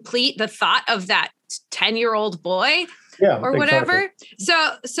to complete the thought of that 10-year-old boy or whatever.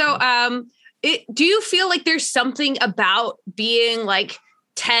 Exactly. So do you feel like there's something about being like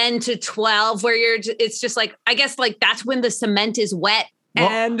 10 to 12 where it's just like, I guess like that's when the cement is wet Well,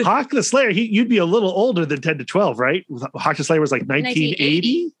 And Hawk the Slayer, you'd be a little older than 10 to 12, right? Hawk the Slayer was like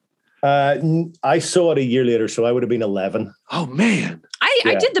 1980? I saw it a year later, so I would have been 11. Oh, man.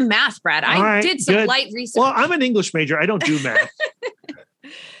 I did the math, Brad. All right, did some good. light research. Well, I'm an English major. I don't do math.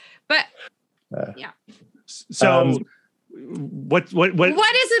 But So what is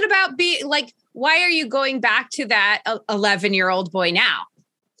it about why are you going back to that 11-year-old boy now?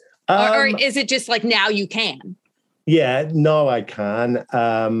 Or is it just like now you can? Yeah, no, I can.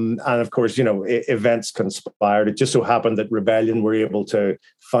 And of course, events conspired. It just so happened that Rebellion were able to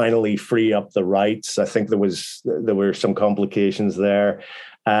finally free up the rights. I think there were some complications there.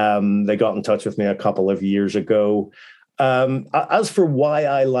 They got in touch with me a couple of years ago. As for why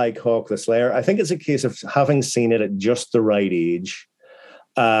I like Hawk the Slayer, I think it's a case of having seen it at just the right age,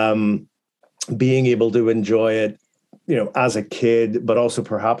 being able to enjoy it, as a kid, but also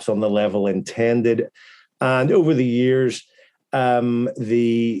perhaps on the level intended. And over the years,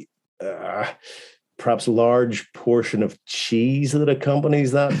 the perhaps large portion of cheese that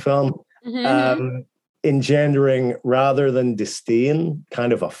accompanies that film, engendering rather than disdain,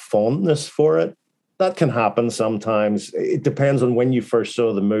 kind of a fondness for it. That can happen sometimes. It depends on when you first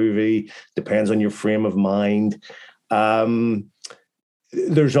saw the movie, depends on your frame of mind.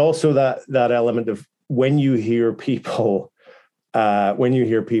 There's also that element of when you hear people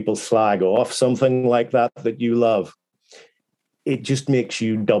slag off something like that you love, it just makes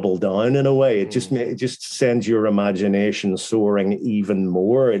you double down in a way. It just sends your imagination soaring even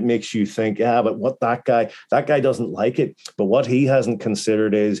more. It makes you think, but what that guy doesn't like it, but what he hasn't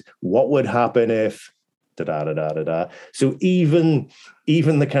considered is what would happen if da-da-da-da-da-da. So even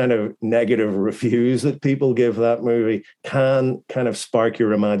the kind of negative reviews that people give that movie can kind of spark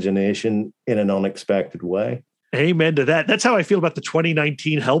your imagination in an unexpected way. Amen to that. That's how I feel about the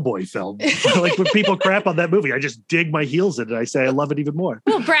 2019 Hellboy film. Like when people crap on that movie, I just dig my heels in it. I say I love it even more.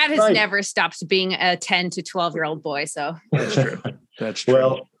 Well, Brad has never stopped being a 10 to 12-year-old boy, so. That's true. That's true.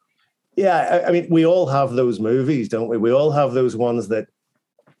 Well, yeah, I mean, we all have those movies, don't we? We all have those ones that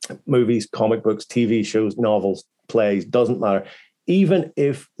movies, comic books, TV shows, novels, plays, doesn't matter. Even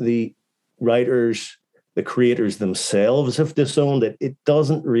if the writers, the creators themselves have disowned it, it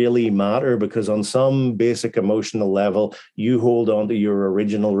doesn't really matter, because on some basic emotional level, you hold on to your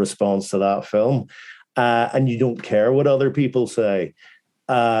original response to that film, and you don't care what other people say.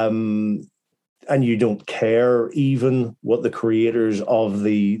 And you don't care even what the creators of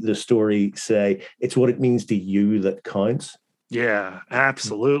the story say. It's what it means to you that counts. Yeah,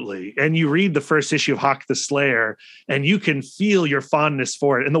 absolutely. And you read the first issue of Hawk the Slayer, and you can feel your fondness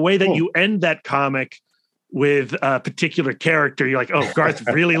for it. And the way that you end that comic with a particular character, you're like, oh, Garth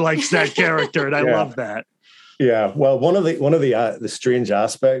really likes that character, and I love that. Yeah. Well, one of the strange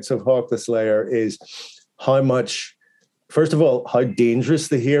aspects of Hawk the Slayer is how much, first of all, how dangerous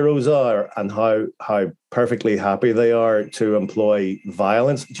the heroes are and how perfectly happy they are to employ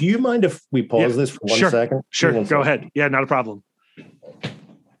violence. Do you mind if we pause this for 1 second? Sure. Go ahead. Yeah, not a problem.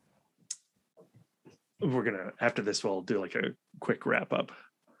 We're going to, after this, we'll do like a quick wrap up.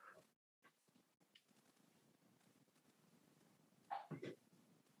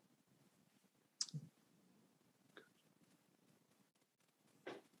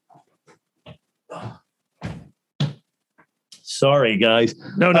 Sorry, guys.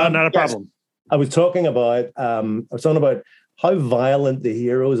 No, not a problem. I was talking about how violent the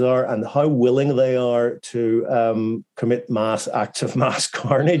heroes are and how willing they are to commit mass acts of mass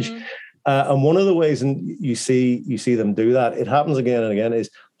carnage. Mm-hmm. And one of the ways, and you see them do that, it happens again and again, is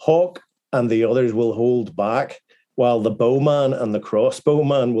Hawk and the others will hold back while the bowman and the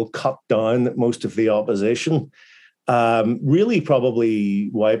crossbowman will cut down most of the opposition, really probably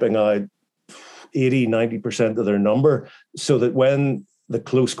wiping out 80-90% of their number, so that when the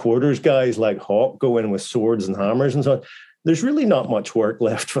close quarters guys like Hawk go in with swords and hammers and so on, there's really not much work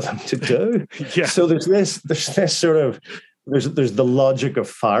left for them to do. Yeah. So there's this sort of there's the logic of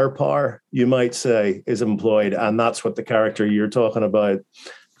firepower, you might say, is employed, and that's what the character you're talking about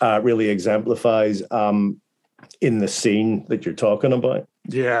really exemplifies in the scene that you're talking about.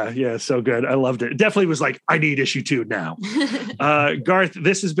 Yeah, so good. I loved it. It definitely was like, I need issue 2 now. Garth,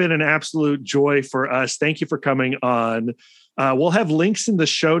 this has been an absolute joy for us. Thank you for coming on. We'll have links in the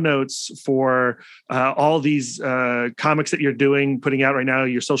show notes for all these comics that you're putting out right now,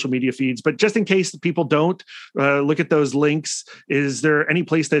 your social media feeds. But just in case people don't look at those links, is there any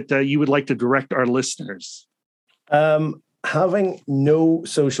place that you would like to direct our listeners? Having no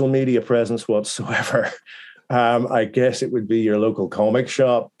social media presence whatsoever, I guess it would be your local comic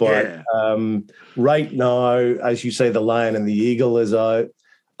shop. But right now, as you say, The Lion and the Eagle is out.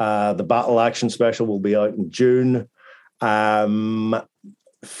 The Battle Action Special will be out in June. Further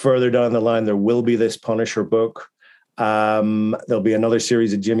down the line, there will be this Punisher book. There'll be another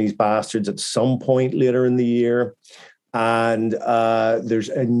series of Jimmy's Bastards at some point later in the year. And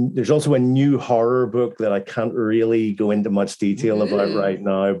there's also a new horror book that I can't really go into much detail about right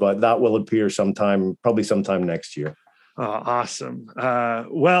now, but that will appear probably sometime next year. Oh, awesome.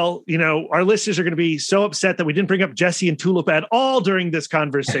 Well, our listeners are going to be so upset that we didn't bring up Jesse and Tulip at all during this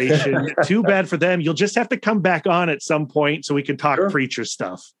conversation. Too bad for them. You'll just have to come back on at some point so we can talk Preacher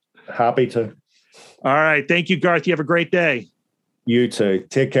stuff. Happy to. All right. Thank you, Garth. You have a great day. You too.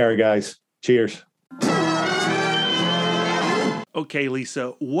 Take care, guys. Cheers. Okay, Lisa,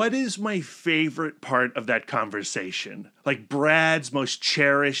 what is my favorite part of that conversation? Like Brad's most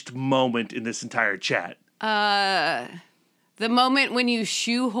cherished moment in this entire chat? The moment when you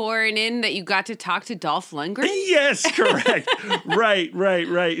shoehorn in that you got to talk to Dolph Lundgren? Yes, correct. Right.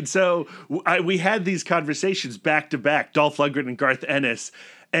 And so we had these conversations back to back, Dolph Lundgren and Garth Ennis.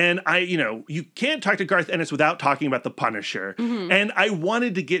 And you can't talk to Garth Ennis without talking about The Punisher. Mm-hmm. And I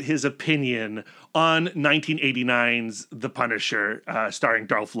wanted to get his opinion on 1989's The Punisher, starring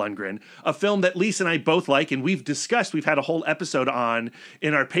Dolph Lundgren, a film that Lisa and I both like, and we've had a whole episode on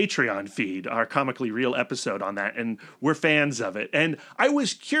in our Patreon feed, our Comically Real episode on that, and we're fans of it. And I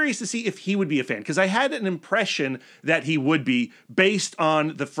was curious to see if he would be a fan, because I had an impression that he would be, based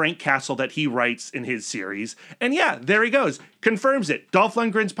on the Frank Castle that he writes in his series. And yeah, there he goes. Confirms it. Dolph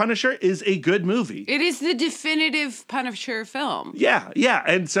Lundgren's Punisher is a good movie. It is the definitive Punisher film. Yeah.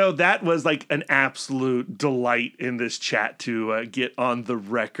 And so that was like an absolute delight in this chat to get on the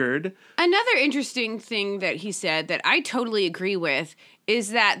record. Another interesting thing that he said that I totally agree with is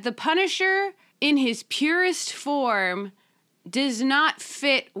that the Punisher, in his purest form, does not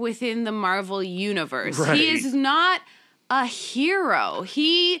fit within the Marvel universe. Right. He is not a hero.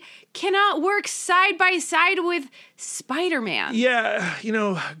 He cannot work side by side with Spider-Man. Yeah,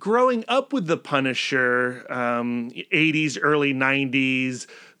 growing up with the Punisher, 80s, early 90s,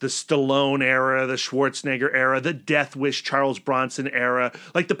 the Stallone era, the Schwarzenegger era, the Death Wish Charles Bronson era,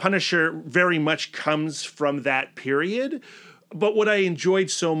 like the Punisher very much comes from that period. But what I enjoyed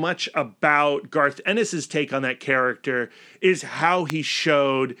so much about Garth Ennis's take on that character is how he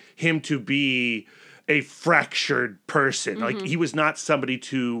showed him to be a fractured person. Mm-hmm. Like, he was not somebody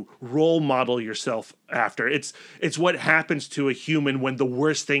to role model yourself after. It's what happens to a human when the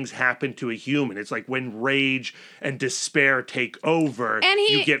worst things happen to a human. It's like when rage and despair take over,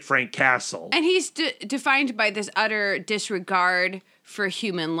 you get Frank Castle. And he's defined by this utter disregard for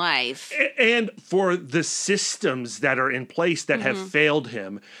human life. And for the systems that are in place that have failed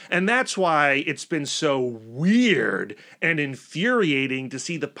him. And that's why it's been so weird and infuriating to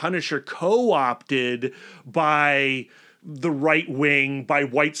see the Punisher co-opted by the right wing, by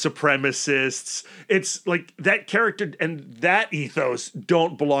white supremacists. It's like that character and that ethos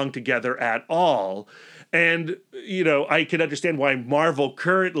don't belong together at all. And, I can understand why Marvel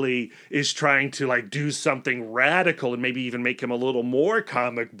currently is trying to do something radical and maybe even make him a little more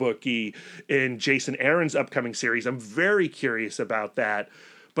comic booky in Jason Aaron's upcoming series. I'm very curious about that.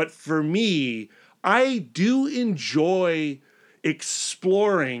 But for me, I do enjoy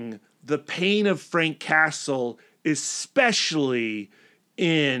exploring the pain of Frank Castle, especially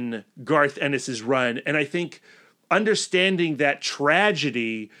in Garth Ennis's run. And I think understanding that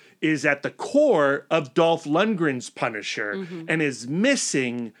tragedy is at the core of Dolph Lundgren's Punisher and is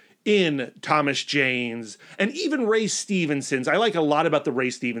missing in Thomas Jane's and even Ray Stevenson's. I like a lot about the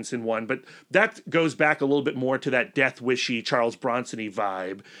Ray Stevenson one, but that goes back a little bit more to that Death Wishy, Charles Bronson-y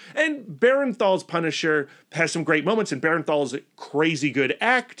vibe. And Barenthal's Punisher has some great moments, and Barenthal's a crazy good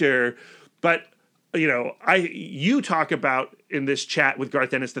actor, but you talk about in this chat with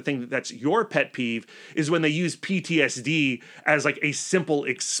Garth Ennis, the thing that's your pet peeve is when they use PTSD as like a simple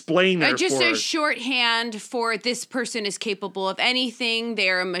explainer. Just a shorthand for this person is capable of anything.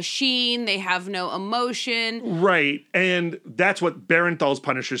 They're a machine. They have no emotion. Right. And that's what Barenthal's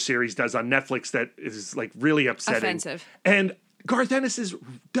Punisher series does on Netflix that is like really upsetting. Offensive. And Garth Ennis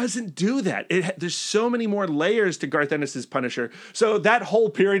doesn't do that. There's so many more layers to Garth Ennis's Punisher. So that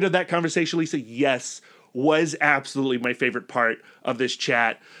whole period of that conversation, Lisa, yes, was absolutely my favorite part of this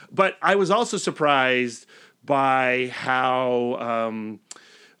chat. But I was also surprised by how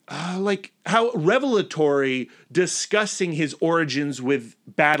revelatory discussing his origins with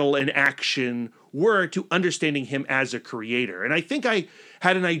battle and action were to understanding him as a creator. And I think I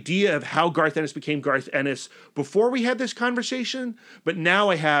had an idea of how Garth Ennis became Garth Ennis before we had this conversation, but now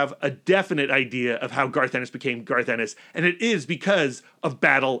I have a definite idea of how Garth Ennis became Garth Ennis, and it is because of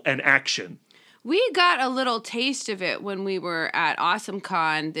battle and action. We got a little taste of it when we were at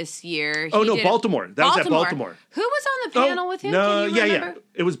AwesomeCon this year. Baltimore. That was at Baltimore. Who was on the panel with him? No, Can you remember?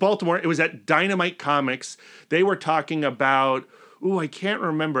 It was Baltimore. It was at Dynamite Comics. They were talking about, I can't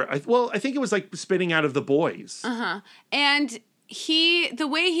remember. I think it was like Spitting Out of the Boys. And the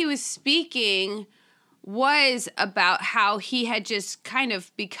way he was speaking was about how he had just kind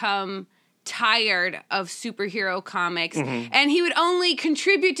of become tired of superhero comics, and he would only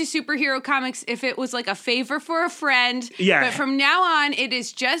contribute to superhero comics if it was like a favor for a friend. But from now on, it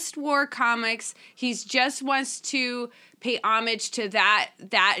is just war comics. He just wants to pay homage to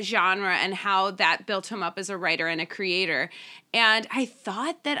that genre and how that built him up as a writer and a creator. And I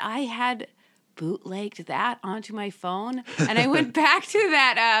thought that I had bootlegged that onto my phone, and I went back to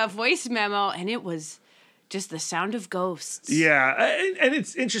that voice memo, and it was just the sound of ghosts. Yeah, and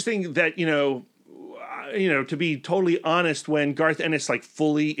it's interesting that, to be totally honest, when Garth Ennis like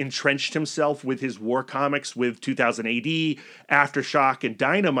fully entrenched himself with his war comics with 2000 AD, Aftershock, and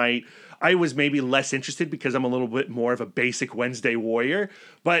Dynamite, I was maybe less interested because I'm a little bit more of a basic Wednesday warrior.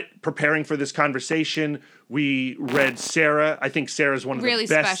 But preparing for this conversation, we read Sarah. I think Sarah's one of the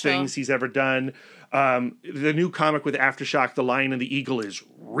best things he's ever done. The new comic with Aftershock, The Lion and the Eagle, is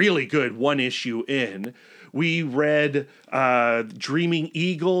really good, one issue in. We read Dreaming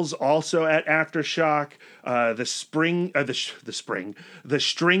Eagles, also at Aftershock. The String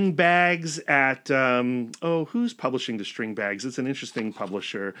Bags at who's publishing the String Bags? It's an interesting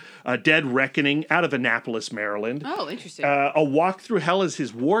publisher. Dead Reckoning out of Annapolis, Maryland. Oh, interesting. A Walk Through Hell is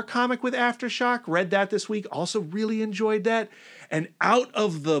his war comic with Aftershock. Read that this week. Also really enjoyed that. And Out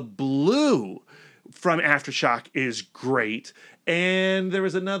of the Blue from Aftershock is great. And there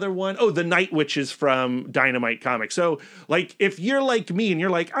was another one. Oh, The Night Witches from Dynamite Comics. So, like, if you're like me and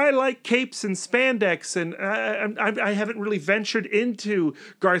you're like, I like capes and spandex, and I haven't really ventured into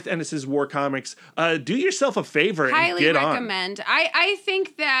Garth Ennis's war comics, do yourself a favor and get on. Highly recommend. I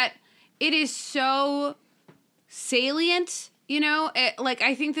think that it is so salient,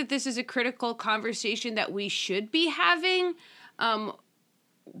 I think that this is a critical conversation that we should be having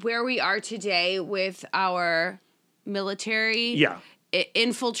where we are today with our military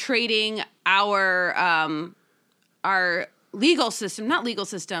infiltrating our legal system, not legal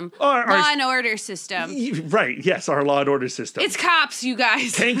system, law and order system. Right, yes, our law and order system. It's cops, you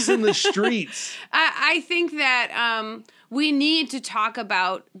guys. Tanks in the streets. I think that we need to talk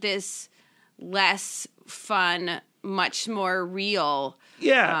about this less fun, much more real.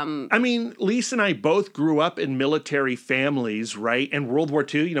 Yeah. I mean, Lisa and I both grew up in military families, right? And World War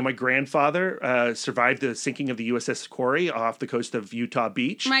II, my grandfather survived the sinking of the USS Corey off the coast of Utah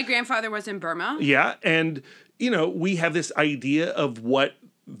Beach. My grandfather was in Burma. Yeah. And, we have this idea of what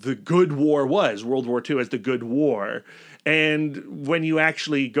the good war was, World War II as the good war. And when you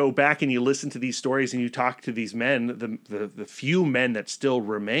actually go back and you listen to these stories and you talk to these men, the few men that still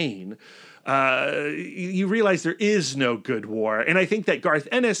remain, you realize there is no good war. And I think that Garth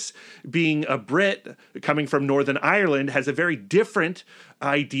Ennis, being a Brit coming from Northern Ireland, has a very different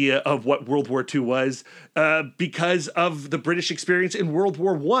idea of what World War II was because of the British experience in World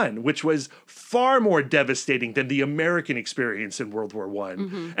War I, which was far more devastating than the American experience in World War I.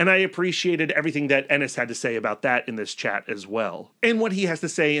 Mm-hmm. And I appreciated everything that Ennis had to say about that in this chat as well. And what he has to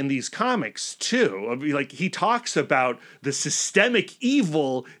say in these comics, too. Like, he talks about the systemic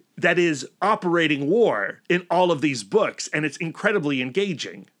evil that is operating war in all of these books, and it's incredibly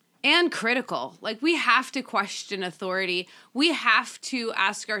engaging. And critical. Like, we have to question authority. We have to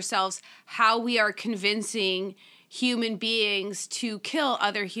ask ourselves how we are convincing human beings to kill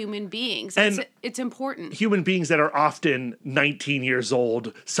other human beings. It's important. Human beings that are often 19 years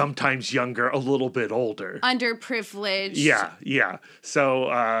old, sometimes younger, a little bit older. Underprivileged. Yeah.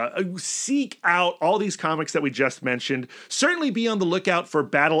 So seek out all these comics that we just mentioned. Certainly be on the lookout for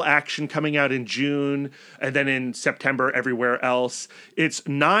Battle Action coming out in June, and then in September everywhere else. It's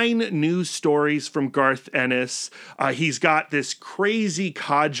 9 new stories from Garth Ennis. He's got this crazy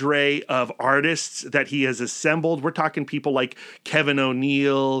cadre of artists that he has assembled. We're talking people like Kevin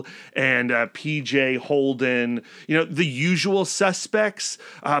O'Neill and PJ Holden, the usual suspects,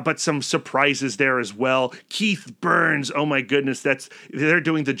 but some surprises there as well. Keith Burns, oh my goodness, they're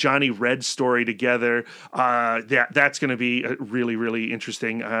doing the Johnny Red story together. That's going to be really, really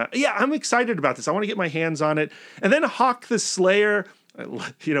interesting. I'm excited about this. I want to get my hands on it. And then Hawk the Slayer,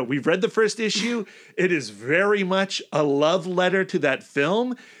 We've read the first issue. It is very much a love letter to that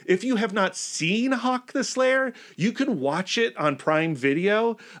film. If you have not seen Hawk the Slayer, you can watch it on Prime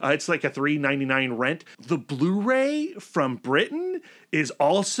Video. It's like a $3.99 rent. The Blu-ray from Britain is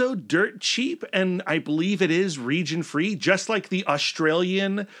also dirt cheap, and I believe it is region-free, just like the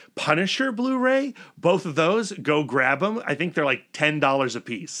Australian Punisher Blu-ray. Both of those, go grab them. I think they're like $10 a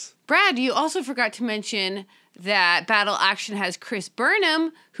piece. Brad, you also forgot to mention that Battle Action has Chris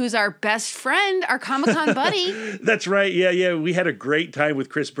Burnham, who's our best friend, our Comic-Con buddy. That's right. Yeah. We had a great time with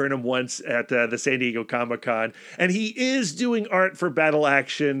Chris Burnham once at the San Diego Comic-Con, and he is doing art for Battle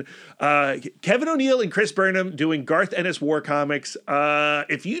Action. Kevin O'Neill and Chris Burnham doing Garth Ennis War Comics.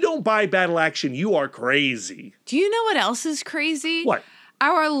 If you don't buy Battle Action, you are crazy. Do you know what else is crazy? What?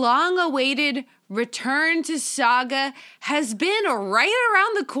 Our long-awaited return to Saga has been right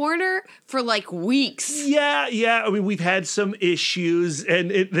around the corner for like weeks. Yeah. I mean, we've had some issues,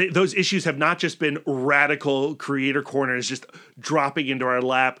 and those issues have not just been radical creator corners just dropping into our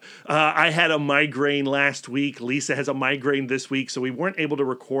lap. I had a migraine last week. Lisa has a migraine this week, so we weren't able to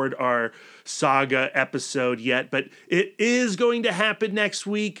record our Saga episode yet, but it is going to happen next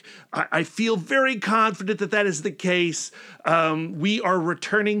week. I feel very confident that is the case. We are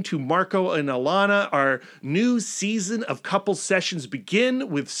returning to Marco and Alana. Our new season of couple sessions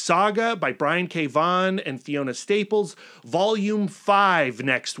begin with Saga by Brian K. Vaughan and Fiona Staples, Volume 5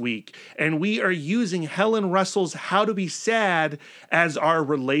 next week. And we are using Helen Russell's How to Be Sad as our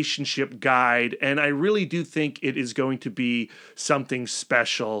relationship guide. And I really do think it is going to be something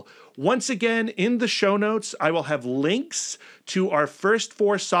special. Once again, in the show notes, I will have links to our first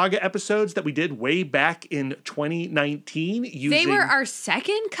 4 Saga episodes that we did way back in 2019. They were our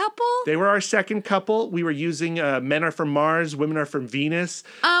second couple? They were our second couple. We were using Men Are From Mars, Women Are From Venus.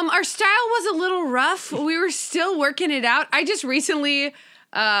 Our style was a little rough. We were still working it out. I just recently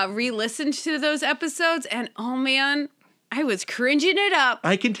re-listened to those episodes, and oh man, I was cringing it up.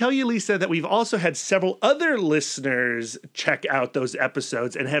 I can tell you, Lisa, that we've also had several other listeners check out those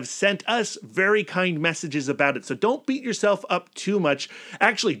episodes and have sent us very kind messages about it. So don't beat yourself up too much.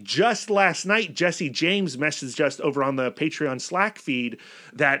 Actually, just last night, Jesse James messaged us over on the Patreon Slack feed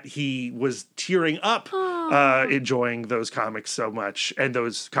that he was tearing up, enjoying those comics so much and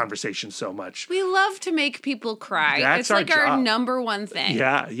those conversations so much. We love to make people cry. That's it's like our job. number one thing.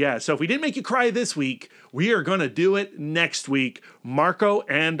 Yeah. So if we didn't make you cry this week, we are going to do it next week. Marco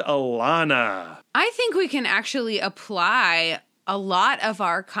and Alana. I think we can actually apply a lot of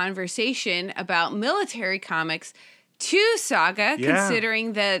our conversation about military comics to Saga,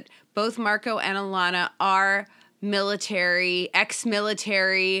 considering that both Marco and Alana are military,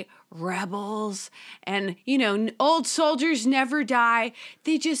 ex-military rebels. And, old soldiers never die.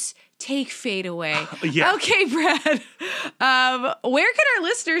 They just take fate away. Yeah. Okay, Brad. Where can our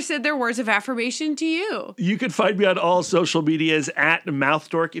listeners send their words of affirmation to you? You can find me on all social medias at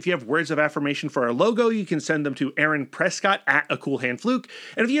MouthDork. If you have words of affirmation for our logo, you can send them to Aaron Prescott at A Cool Hand Fluke.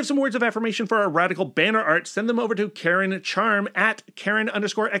 And if you have some words of affirmation for our radical banner art, send them over to Karen Charm at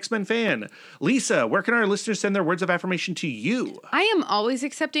Karen_X-Men fan. Lisa, where can our listeners send their words of affirmation to you? I am always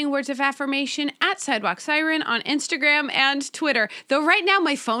accepting words of affirmation at Sidewalk Siren on Instagram and Twitter. Though right now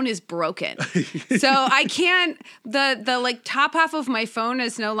my phone is broken. So I can't, the top half of my phone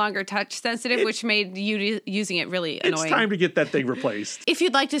is no longer touch sensitive, which made using it really annoying. It's time to get that thing replaced. If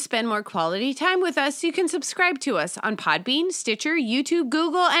you'd like to spend more quality time with us, you can subscribe to us on Podbean, Stitcher, YouTube,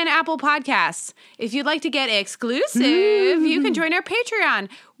 Google, and Apple Podcasts. If you'd like to get exclusive, you can join our Patreon,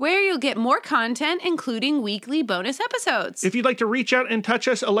 where you'll get more content, including weekly bonus episodes. If you'd like to reach out and touch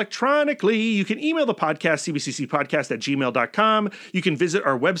us electronically, you can email the podcast, cbccpodcast@gmail.com. You can visit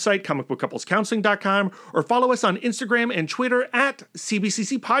our website, comicbookcouplescounseling.com, or follow us on Instagram and Twitter at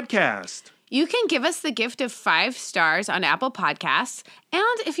CBCC Podcast. You can give us the gift of 5 stars on Apple Podcasts. And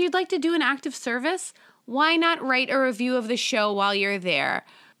if you'd like to do an act of service, why not write a review of the show while you're there?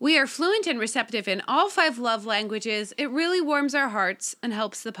 We are fluent and receptive in all 5 love languages. It really warms our hearts and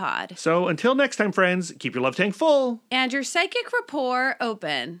helps the pod. So until next time, friends, keep your love tank full. And your psychic rapport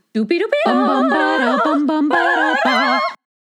open. Doopy doopy.